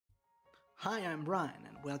Hi, I'm Ryan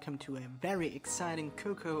and welcome to a very exciting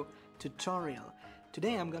Cocoa tutorial.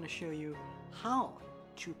 Today I'm going to show you how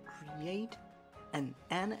to create an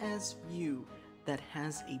NSView that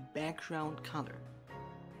has a background color.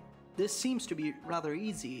 This seems to be rather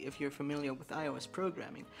easy if you're familiar with iOS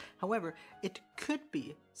programming. However, it could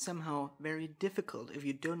be somehow very difficult if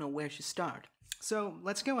you don't know where to start. So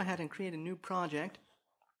let's go ahead and create a new project.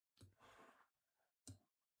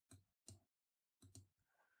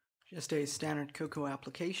 Just a standard Cocoa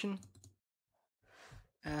application,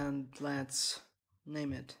 and let's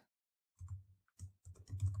name it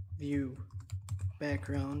View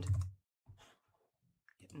Background.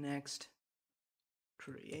 Hit Next,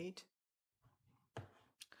 Create.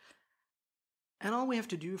 And all we have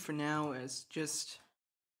to do for now is just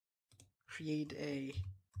create a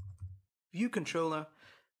view controller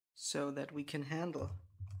so that we can handle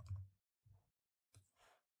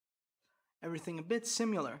everything a bit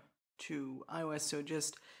similar to iOS. So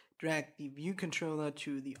just drag the view controller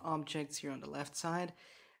to the objects here on the left side,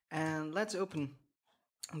 and let's open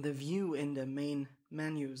the view in the main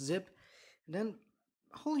menu zip, and then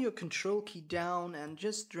hold your control key down and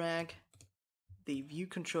just drag the view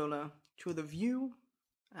controller to the view,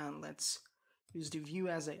 and let's use the view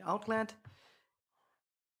as an outlet.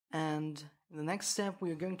 And in the next step we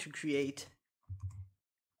are going to create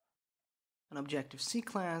an Objective-C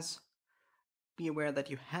class. Be aware that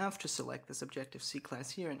you have to select this Objective-C class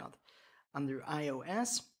here, not under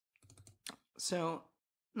iOS. So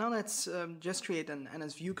now let's just create an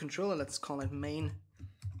NSView controller. Let's call it main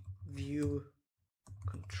view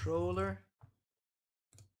controller,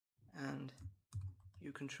 and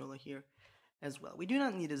view controller here as well. We do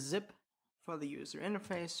not need a zip for the user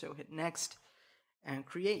interface, so hit next and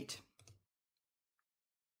create.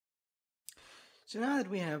 So now that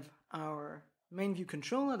we have our main view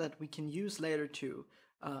controller that we can use later to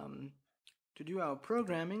do our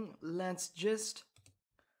programming, let's just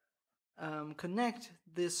connect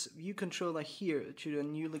this view controller here to the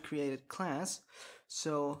newly created class.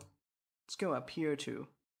 So let's go up here to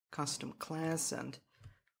custom class and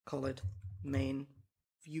call it main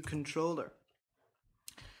view controller.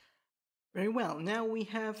 Very well, now we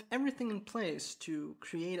have everything in place to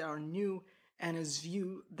create our new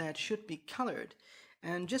NSView that should be colored.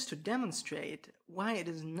 And just to demonstrate why it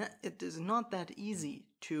is not that easy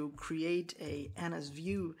to create a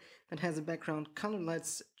NSView that has a background color,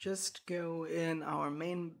 let's just go in our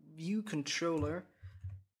main view controller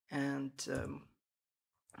and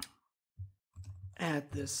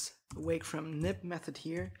add this awake from nib method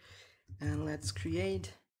here, and let's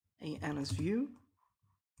create a NSView,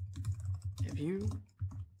 a view,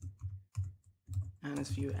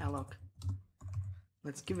 NSView alloc.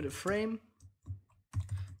 Let's give it a frame.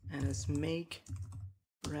 And as make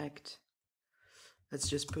rect, let's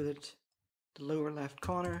just put it the lower left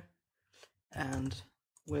corner, and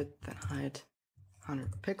width and height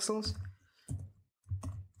 100 pixels.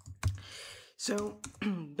 So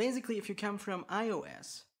basically, if you come from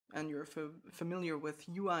iOS and you're familiar with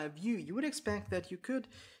UI view, you would expect that you could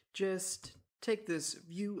just take this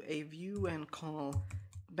view, a view, and call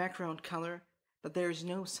background color, but there is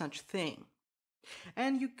no such thing.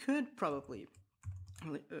 And you could probably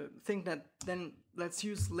think that then let's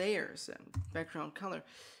use layers and background color,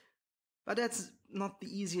 but that's not the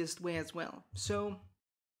easiest way as well. So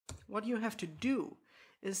what you have to do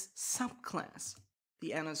is subclass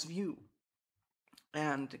the NSView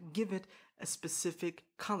and give it a specific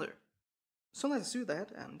color. So let's do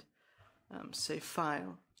that and say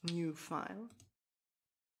File, New File,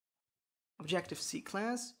 Objective-C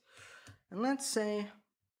class, and let's say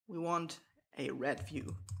we want a red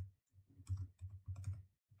view.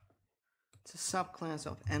 It's a subclass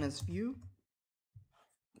of NSView,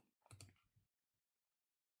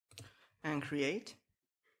 and create.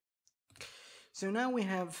 So now we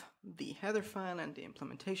have the header file and the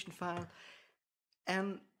implementation file,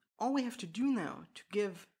 and all we have to do now to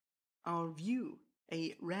give our view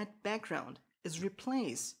a red background is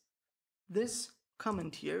replace this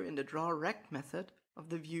comment here in the drawRect method of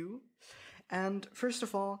the view. And first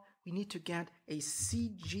of all, we need to get a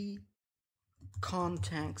CG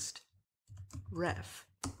context ref.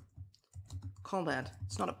 Call that,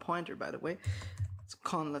 it's not a pointer by the way,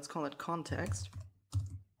 let's call it context.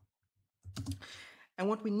 And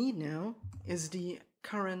what we need now is the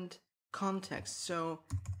current context, so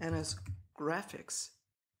NS graphics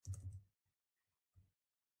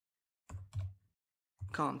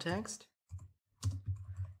context,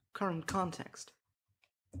 current context.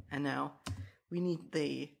 And now we need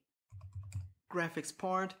the graphics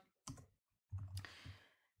part,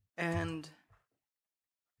 and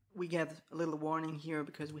we get a little warning here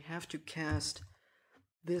because we have to cast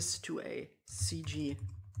this to a CG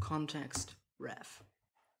context ref.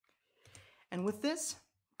 And with this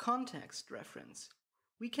context reference,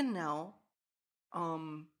 we can now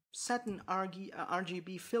set an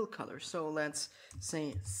RGB fill color. So let's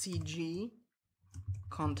say CG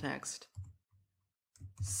context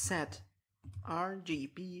set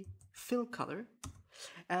RGB fill color.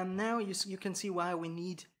 And now you can see why we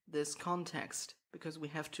need this context, because we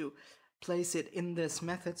have to place it in this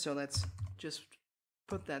method. So let's just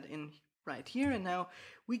put that in right here. And now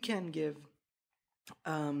we can give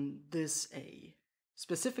this a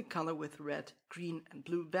specific color with red, green, and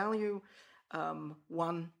blue value.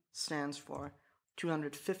 1 stands for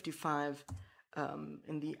 255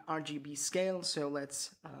 in the RGB scale. So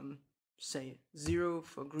let's say 0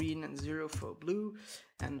 for green and 0 for blue,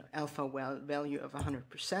 and alpha value of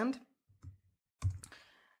 100%.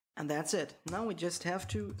 And that's it. Now we just have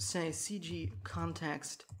to say CG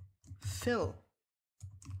context fill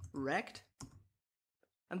rect.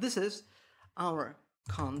 And this is our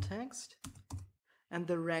context. And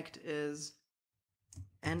the rect is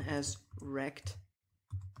NSView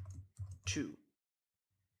 2.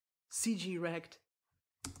 CG rect.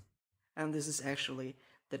 And this is actually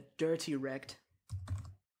the dirty rect.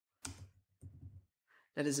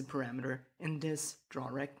 That is a parameter in this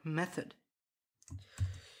drawRect method.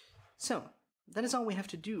 So that is all we have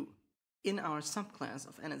to do in our subclass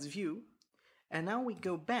of NSView. And now we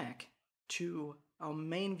go back to our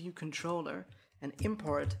main view controller and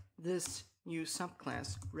import this new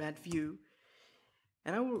subclass redView.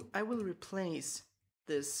 And I will replace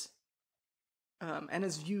this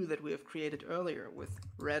NSView that we have created earlier with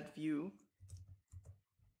redView.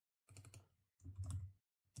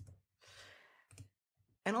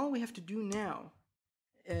 And all we have to do now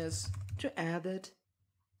is to add it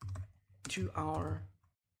to our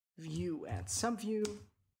view. Add subview,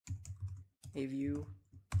 a view,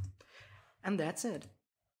 and that's it.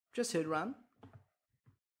 Just hit run.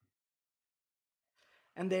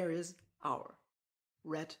 And there is our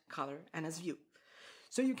red color NSView.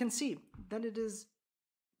 So you can see that it is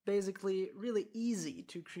basically really easy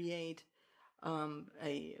to create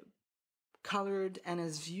a colored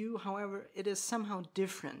NSView. However, it is somehow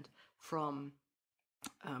different from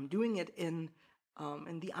doing it in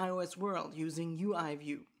the iOS world using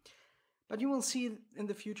UIView. But you will see in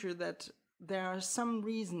the future that there are some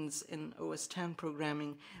reasons in OS X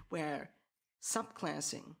programming where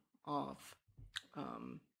subclassing of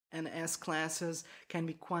NS classes can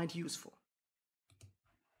be quite useful.